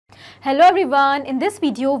Hello everyone, in this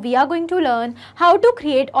video we are going to learn how to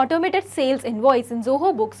create automated sales invoice in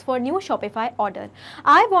Zoho Books for new Shopify order.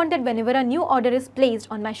 I want that whenever a new order is placed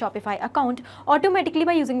on my Shopify account, automatically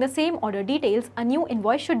by using the same order details, a new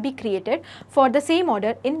invoice should be created for the same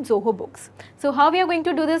order in Zoho Books. So how we are going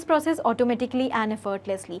to do this process automatically and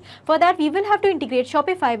effortlessly? For that we will have to integrate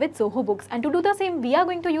Shopify with Zoho Books, and to do the same we are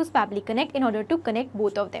going to use Pabbly Connect in order to connect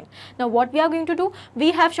both of them. Now what we are going to do, we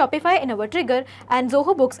have Shopify in our trigger and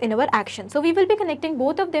Zoho Books in our action. So we will be connecting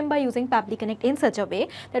both of them by using Pabbly Connect in such a way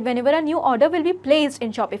that whenever a new order will be placed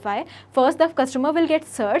in Shopify, first the customer will get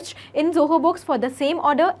searched in Zoho Books for the same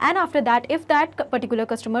order, and after that if that particular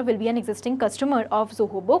customer will be an existing customer of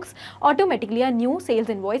Zoho Books, automatically a new sales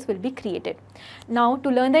invoice will be created. Now to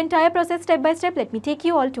learn the entire process step by step, let me take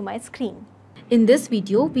you all to my screen. In this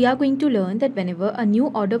video, we are going to learn that whenever a new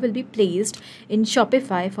order will be placed in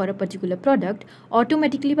Shopify for a particular product,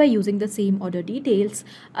 automatically by using the same order details,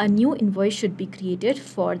 a new invoice should be created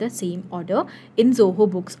for the same order in Zoho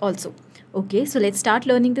Books also. Okay, so let's start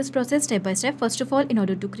learning this process step by step. First of all, in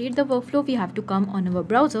order to create the workflow, we have to come on our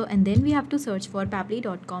browser and then we have to search for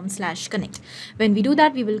pabbly.com/connect. When we do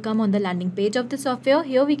that, we will come on the landing page of the software.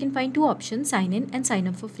 Here we can find two options, sign in and sign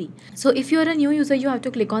up for free. So if you are a new user, you have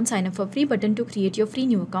to click on sign up for free button to create your free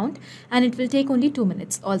new account, and it will take only 2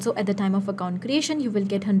 minutes. Also at the time of account creation, you will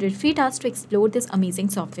get 100 free tasks to explore this amazing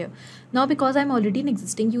software. Now because I'm already an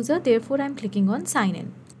existing user, therefore I'm clicking on sign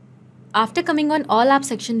in. After coming on all apps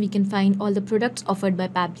section, we can find all the products offered by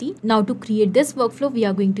Pabbly. Now to create this workflow, we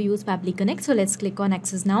are going to use Pabbly Connect. So let's click on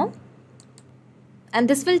access now. And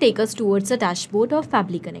this will take us towards the dashboard of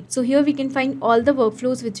Pabbly Connect. So here we can find all the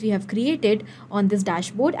workflows which we have created on this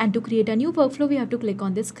dashboard. And to create a new workflow, we have to click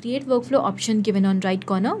on this create workflow option given on right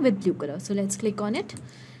corner with blue color. So let's click on it.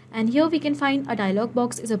 And here we can find a dialog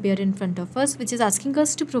box is appear in front of us, which is asking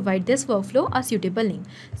us to provide this workflow a suitable name.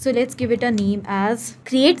 So let's give it a name as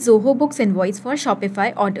create Zoho Books invoice for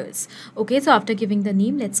Shopify orders. Okay, so after giving the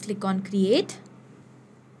name, let's click on create.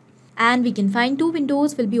 And we can find two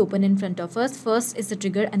windows will be open in front of us. First is the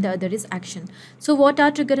trigger and the other is action. So what are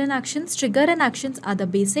trigger and actions? Trigger and actions are the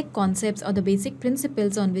basic concepts or the basic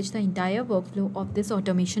principles on which the entire workflow of this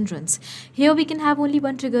automation runs. Here we can have only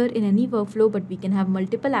one trigger in any workflow, but we can have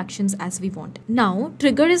multiple actions as we want. Now,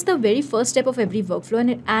 trigger is the very first step of every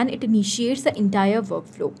workflow and it initiates the entire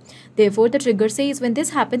workflow. Therefore, the trigger says when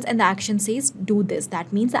this happens and the action says do this.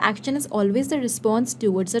 That means the action is always the response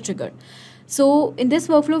towards the trigger. So in this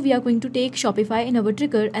workflow, we are going to take Shopify in our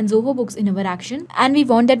trigger and Zoho Books in our action. And we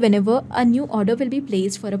want that whenever a new order will be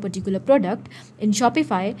placed for a particular product in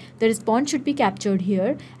Shopify, the response should be captured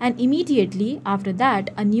here. And immediately after that,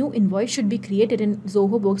 a new invoice should be created in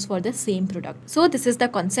Zoho Books for the same product. So this is the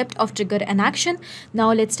concept of trigger and action.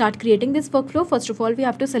 Now let's start creating this workflow. First of all, we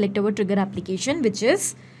have to select our trigger application, which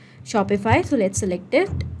is Shopify. So let's select it.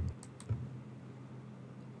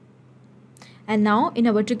 And now in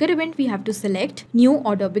our trigger event, we have to select new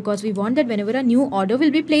order because we want that whenever a new order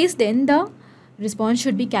will be placed, then the response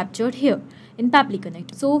should be captured here in Pabbly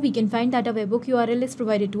Connect. So we can find that a webhook URL is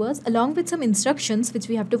provided to us along with some instructions which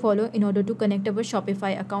we have to follow in order to connect our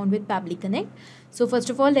Shopify account with Pabbly Connect. So first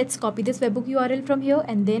of all, let's copy this webhook URL from here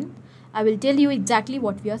and then I will tell you exactly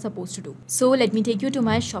what we are supposed to do. So let me take you to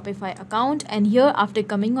my Shopify account, and here after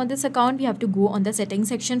coming on this account, we have to go on the settings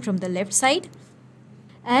section from the left side.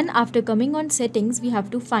 And after coming on settings, we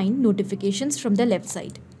have to find notifications from the left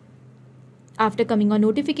side. After coming on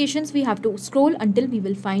notifications, we have to scroll until we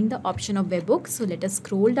will find the option of webhooks. So let us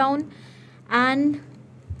scroll down and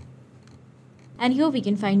here we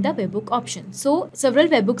can find the webhook option. So several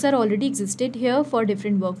webhooks are already existed here for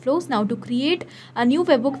different workflows. Now to create a new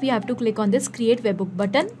webhook, we have to click on this create webhook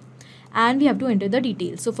button. And we have to enter the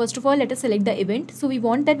details. So first of all, let us select the event. So we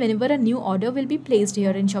want that whenever a new order will be placed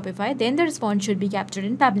here in Shopify, then the response should be captured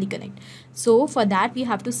in Pabbly Connect. So for that, we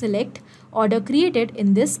have to select order created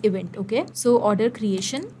in this event. Okay, so order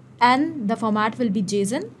creation and the format will be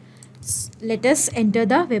JSON. Let us enter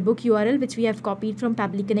the webhook URL which we have copied from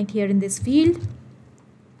Pabbly Connect here in this field.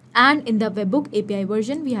 And in the webhook API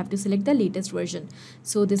version, we have to select the latest version.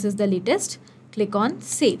 So this is the latest. Click on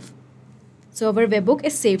save. So our webhook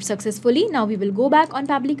is saved successfully. Now we will go back on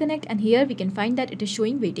Pabbly Connect and here we can find that it is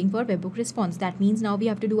showing waiting for webhook response. That means now we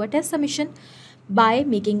have to do a test submission by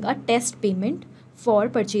making a test payment for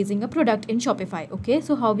purchasing a product in Shopify. Okay,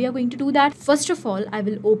 so how we are going to do that? First of all, I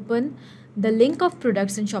will open the link of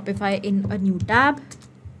products in Shopify in a new tab.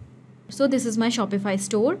 So this is my Shopify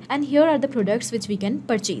store and here are the products which we can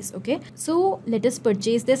purchase. Okay, so let us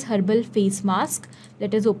purchase this herbal face mask.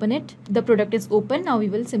 Let us open it. The product is open. Now we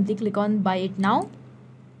will simply click on buy it now.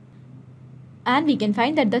 and we can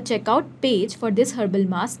find that the checkout page for this herbal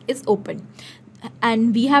mask is open.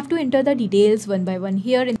 And we have to enter the details one by one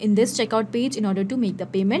here in this checkout page in order to make the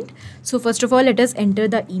payment. So first of all, let us enter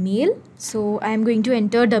the email. So I am going to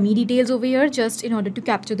enter dummy details over here just in order to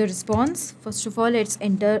capture the response. First of all, let's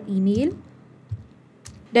enter email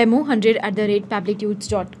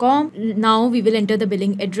demo100@pabblytudes.com. Now we will enter the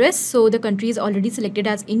billing address. So the country is already selected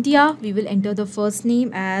as India. We will enter the first name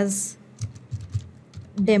as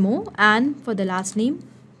demo, and for the last name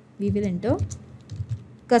we will enter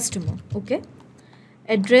customer. Okay.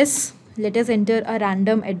 Address, let us enter a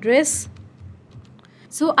random address.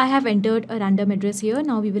 So I have entered a random address here.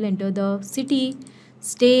 Now we will enter the city,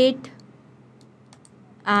 state,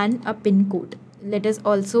 and a pin code. Let us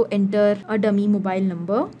also enter a dummy mobile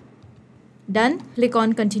number. Done. Click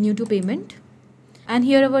on continue to payment. And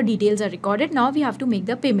here our details are recorded. Now we have to make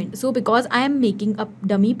the payment. So because I am making a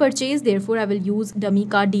dummy purchase, therefore I will use dummy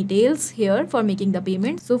card details here for making the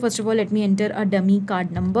payment. So first of all, let me enter a dummy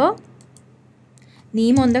card number.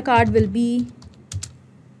 Name on the card will be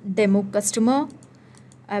demo customer.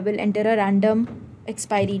 I will enter a random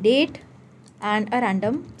expiry date and a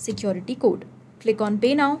random security code. Click on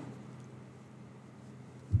pay now.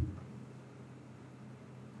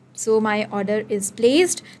 So my order is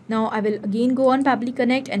placed. Now I will again go on Pabbly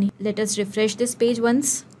Connect and let us refresh this page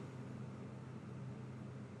once.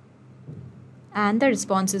 And the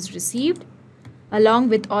response is received along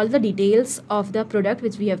with all the details of the product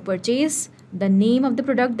which we have purchased, the name of the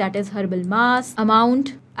product, that is herbal mask,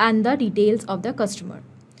 amount, and the details of the customer.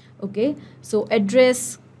 Okay, so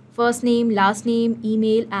address, first name, last name,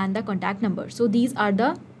 email, and the contact number. So these are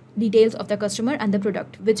the details of the customer and the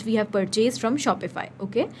product which we have purchased from Shopify.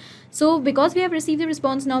 Okay, so because we have received the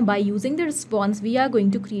response, now by using the response we are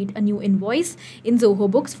going to create a new invoice in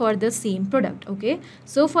Zoho Books for the same product. Okay,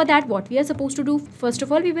 so for that what we are supposed to do, first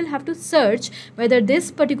of all we will have to search whether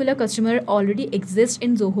this particular customer already exists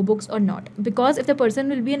in Zoho Books or not, because if the person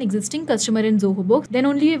will be an existing customer in Zoho Books, then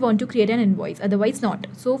only we want to create an invoice, otherwise not.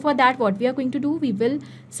 So for that what we are going to do, we will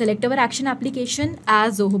select our action application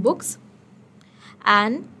as Zoho Books,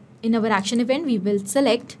 and in our action event, we will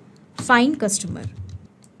select find customer.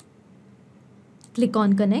 Click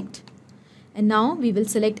on connect. And now we will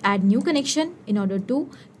select add new connection in order to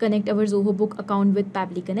connect our Zoho Book account with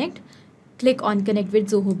Pabbly Connect. Click on connect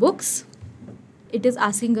with Zoho Books. It is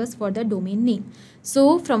asking us for the domain name.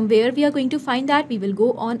 So from where we are going to find that, we will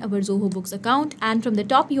go on our Zoho Books account, and from the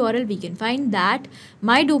top URL we can find that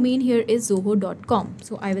my domain here is zoho.com.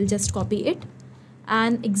 So I will just copy it.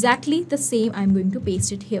 And exactly the same I'm going to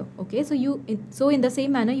paste it here. Okay, so in the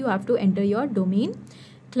same manner you have to enter your domain.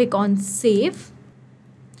 Click on save,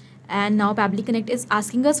 and now Pabbly Connect is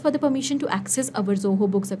asking us for the permission to access our Zoho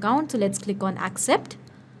Books account. So let's click on accept,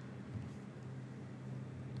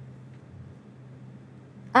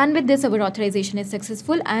 and with this our authorization is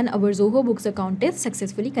successful and our Zoho Books account is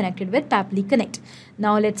successfully connected with Pabbly Connect.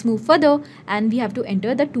 Now let's move further, and we have to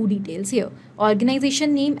enter the two details here,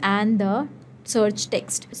 organization name and the search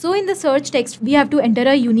text. So in the search text we have to enter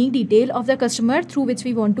a unique detail of the customer through which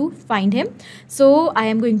we want to find him. So I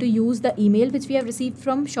am going to use the email which we have received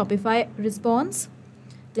from Shopify response.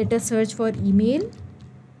 Let us search for email,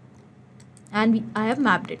 and I have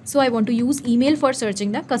mapped it. So I want to use email for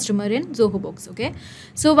searching the customer in Zoho Books. Okay,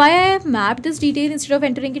 so why I have mapped this detail instead of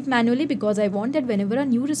entering it manually, because I want that whenever a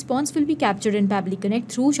new response will be captured in Pabbly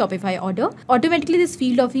Connect through Shopify order, automatically this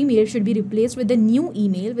field of email should be replaced with a new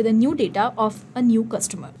email with a new data of a new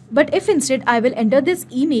customer. But if instead I will enter this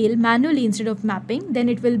email manually instead of mapping, then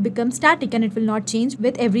it will become static and it will not change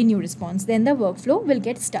with every new response. Then the workflow will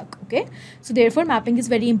get stuck. Okay, so therefore mapping is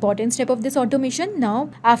very important step of this automation. Now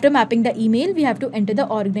after mapping the email, we have to enter the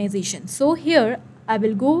organization. So here I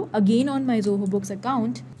will go again on my Zoho Books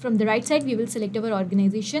account. From the right side we will select our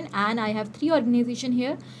organization, and I have 3 organizations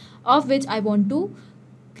here, of which I want to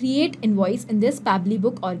create invoice in this Pabbly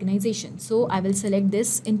Book organization. So I will select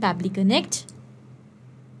this in Pabbly Connect,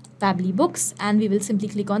 Pabbly Books, and we will simply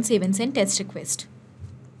click on save and send test request.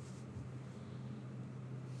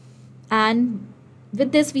 And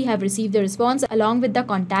with this we have received the response along with the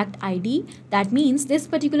contact ID. That means this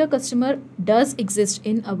particular customer does exist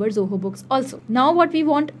in our Zoho Books also. Now what we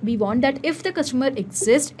want that if the customer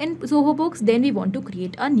exists in Zoho Books, then we want to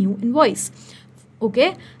create a new invoice.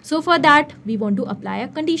 Okay, so for that we want to apply a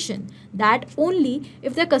condition that only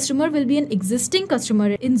if the customer will be an existing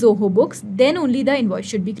customer in Zoho Books, then only the invoice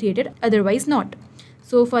should be created, otherwise not.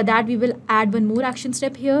 So for that we will add one more action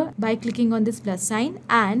step here by clicking on this plus sign,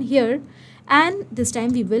 and here, and this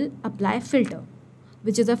time we will apply filter,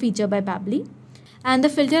 which is a feature by Pabbly. And the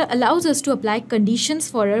filter allows us to apply conditions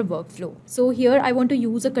for our workflow. So here I want to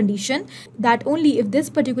use a condition that only if this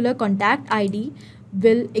particular contact ID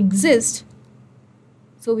will exist,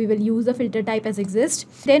 so we will use the filter type as exist,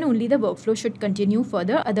 then only the workflow should continue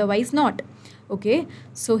further, otherwise not. Okay,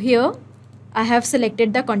 so here I have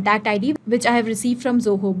selected the contact ID which I have received from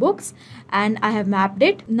Zoho Books and I have mapped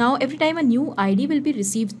it. Now every time a new ID will be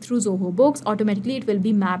received through Zoho Books, automatically it will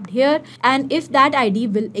be mapped here, and if that ID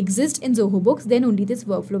will exist in Zoho Books, then only this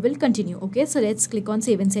workflow will continue. Okay, so let's click on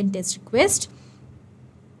save and send test request.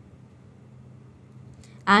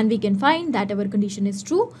 And we can find that our condition is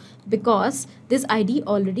true because this ID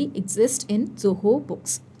already exists in Zoho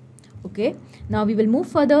Books. Okay, now we will move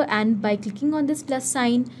further, and by clicking on this plus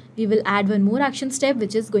sign, we will add one more action step,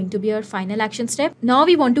 which is going to be our final action step. Now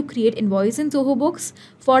we want to create invoice in Zoho Books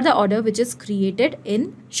for the order which is created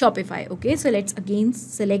in Shopify. Okay, so let's again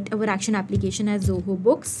select our action application as Zoho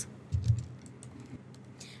Books.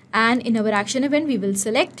 And in our action event, we will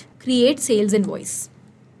select create sales invoice.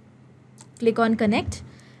 Click on connect,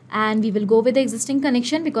 and we will go with the existing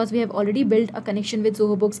connection because we have already built a connection with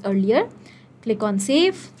Zoho Books earlier. Click on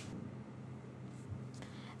save.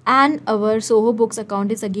 And our Zoho Books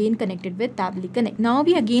account is again connected with Pabbly Connect. Now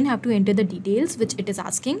we again have to enter the details which it is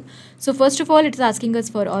asking. So first of all, it is asking us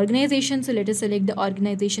for organization. So let us select the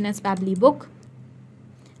organization as Pabbly Book.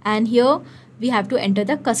 And here we have to enter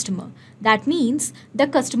the customer. That means the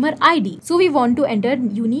customer ID. So we want to enter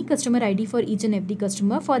unique customer ID for each and every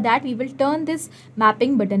customer. For that, we will turn this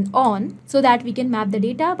mapping button on so that we can map the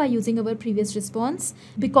data by using our previous response.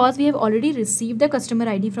 Because we have already received the customer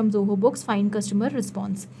ID from Zoho Books, find customer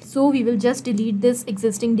response. So we will just delete this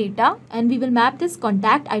existing data and we will map this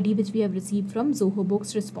contact ID which we have received from Zoho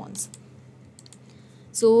Books response.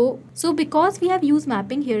 So because we have used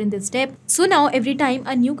mapping here in this step, so now every time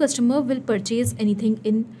a new customer will purchase anything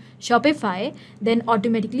in Shopify, then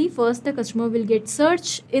automatically first the customer will get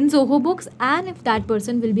search in Zoho Books, and if that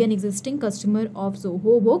person will be an existing customer of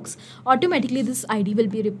Zoho Books, automatically this ID will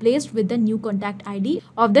be replaced with the new contact ID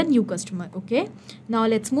of the new customer. Okay, now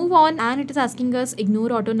let's move on, and it is asking us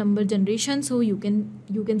ignore auto number generation. So you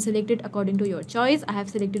can select it according to your choice. I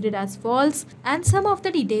have selected it as false, and some of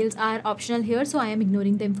the details are optional here, so I am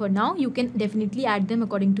ignoring them for now. You can definitely add them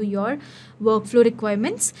according to your workflow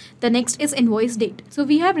requirements. The next is invoice date. So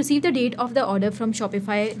we have received the date of the order from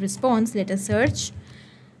Shopify response. Let us search,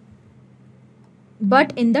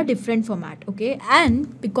 but in the different format. Okay,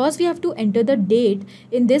 and because we have to enter the date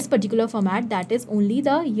in this particular format, that is only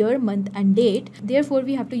the year, month and date, therefore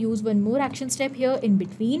we have to use one more action step here in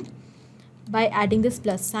between by adding this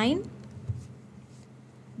plus sign.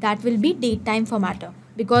 That will be date time formatter,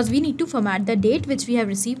 because we need to format the date which we have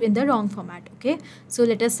received in the wrong format. Okay, so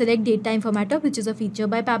let us select date time formatter, which is a feature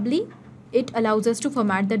by Pabbly. It allows us to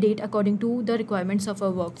format the date according to the requirements of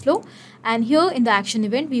our workflow. And here in the action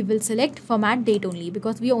event, we will select format date only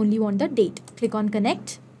because we only want the date. Click on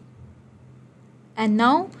connect. And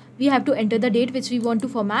now we have to enter the date which we want to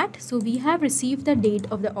format. So we have received the date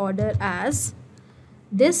of the order as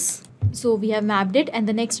this. So we have mapped it, and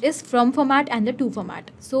the next is from format and the to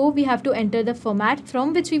format. So we have to enter the format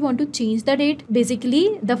from which we want to change the date,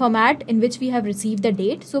 basically the format in which we have received the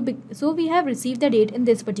date. So we have received the date in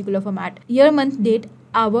this particular format: year, month, date,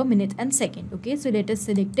 hour, minute and second. Okay, so let us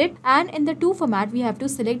select it, and in the to format we have to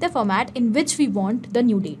select the format in which we want the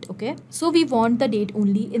new date. Okay, so we want the date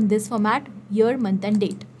only in this format: year, month and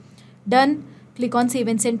date. Done. Click on save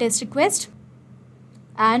and send test request.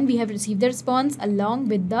 And we have received the response along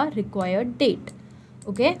with the required date.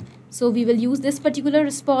 Okay, so we will use this particular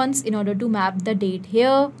response in order to map the date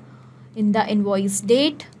here in the invoice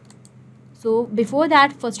date. So before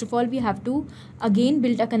that, first of all, we have to again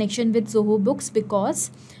build a connection with Zoho Books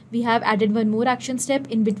because we have added one more action step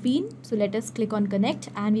in between. So let us click on connect,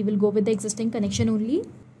 and we will go with the existing connection only.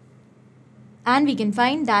 And we can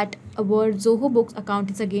find that our Zoho Books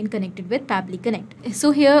account is again connected with Pabbly Connect.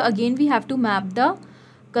 So here again we have to map the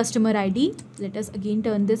customer ID. Let us again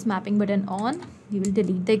turn this mapping button on. We will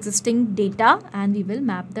delete the existing data and we will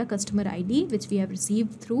map the customer ID which we have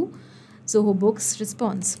received through Zoho Books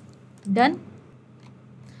response. Done.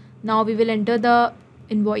 Now we will enter the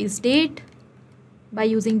invoice date by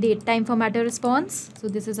using date time formatter response. So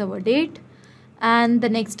this is our date, and the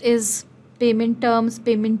next is payment terms,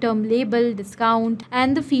 payment term label, discount,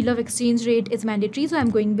 and the field of exchange rate is mandatory. So I'm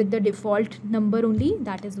going with the default number only,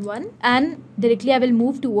 that is 1. And directly I will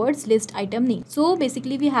move towards list item name. So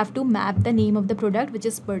basically we have to map the name of the product which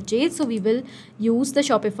is purchased. So we will use the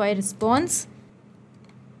Shopify response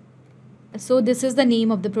So this is the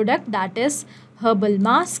name of the product, that is herbal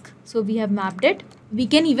mask. So we have mapped it. We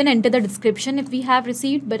can even enter the description if we have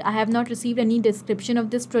received, but I have not received any description of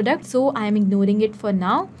this product, so I am ignoring it for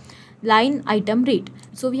now. Line item rate.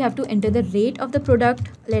 So we have to enter the rate of the product.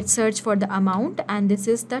 Let's search for the amount, and this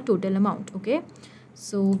is the total amount. Okay,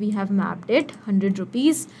 so we have mapped it, 100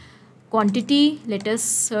 rupees. Quantity, let us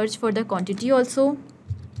search for the quantity also.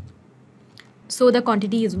 So the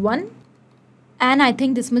quantity is 1, and I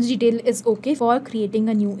think this much detail is okay for creating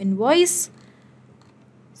a new invoice.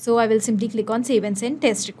 So I will simply click on save and send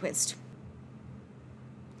test request.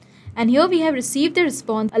 And here we have received the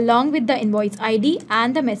response along with the invoice ID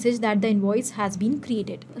and the message that the invoice has been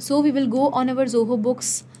created. So we will go on our Zoho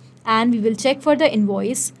Books and we will check for the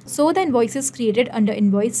invoice. So the invoice is created under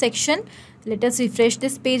invoice section. Let us refresh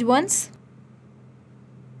this page once.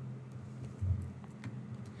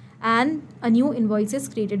 And a new invoice is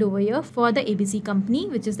created over here for the ABC company,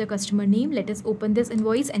 which is the customer name. Let us open this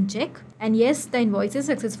invoice and check. And yes, the invoice is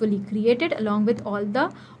successfully created along with all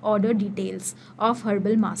the order details of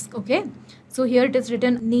herbal mask. Okay, so here it is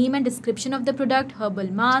written name and description of the product,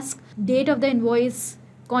 herbal mask, date of the invoice,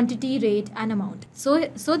 quantity, rate and amount. So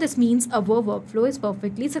this means our workflow is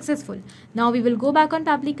perfectly successful. Now we will go back on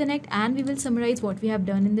Pabbly Connect and we will summarize what we have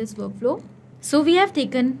done in this workflow. So we have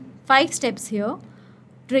taken 5 steps here.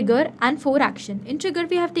 Trigger and 4 action. In trigger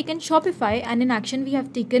we have taken Shopify, and in action we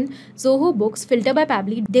have taken Zoho Books, filter by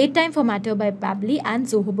Pabbly, date time formatter by Pabbly and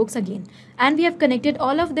Zoho Books again. And we have connected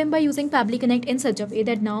all of them by using Pabbly Connect in such a way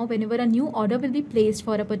that now whenever a new order will be placed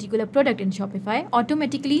for a particular product in Shopify,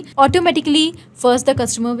 automatically first the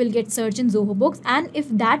customer will get searched in Zoho Books, and if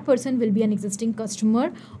that person will be an existing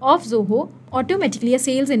customer of Zoho, automatically a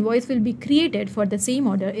sales invoice will be created for the same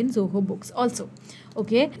order in Zoho Books also.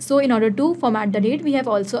 Okay, so in order to format the date, we have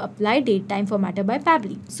also applied date time formatter by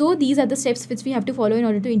Pabbly. So these are the steps which we have to follow in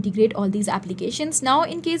order to integrate all these applications. Now,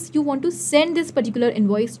 in case you want to send this particular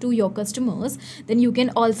invoice to your customers, then you can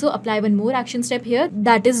also apply one more action step here,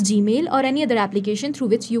 that is Gmail or any other application through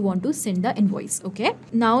which you want to send the invoice. Okay,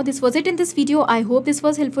 now this was it in this video. I hope this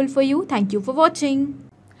was helpful for you. Thank you for watching.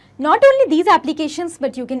 Not only these applications,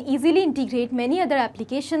 but you can easily integrate many other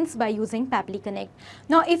applications by using Pabbly Connect.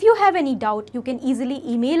 Now, if you have any doubt, you can easily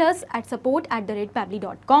email us at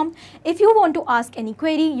support@pabbly.com. If you want to ask any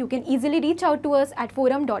query, you can easily reach out to us at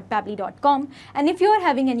forum.pabbly.com. And if you are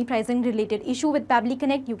having any pricing related issue with Pabbly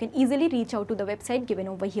Connect, you can easily reach out to the website given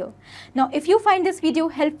over here. Now, if you find this video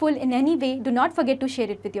helpful in any way, do not forget to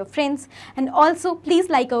share it with your friends. And also, please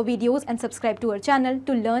like our videos and subscribe to our channel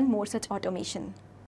to learn more such automation.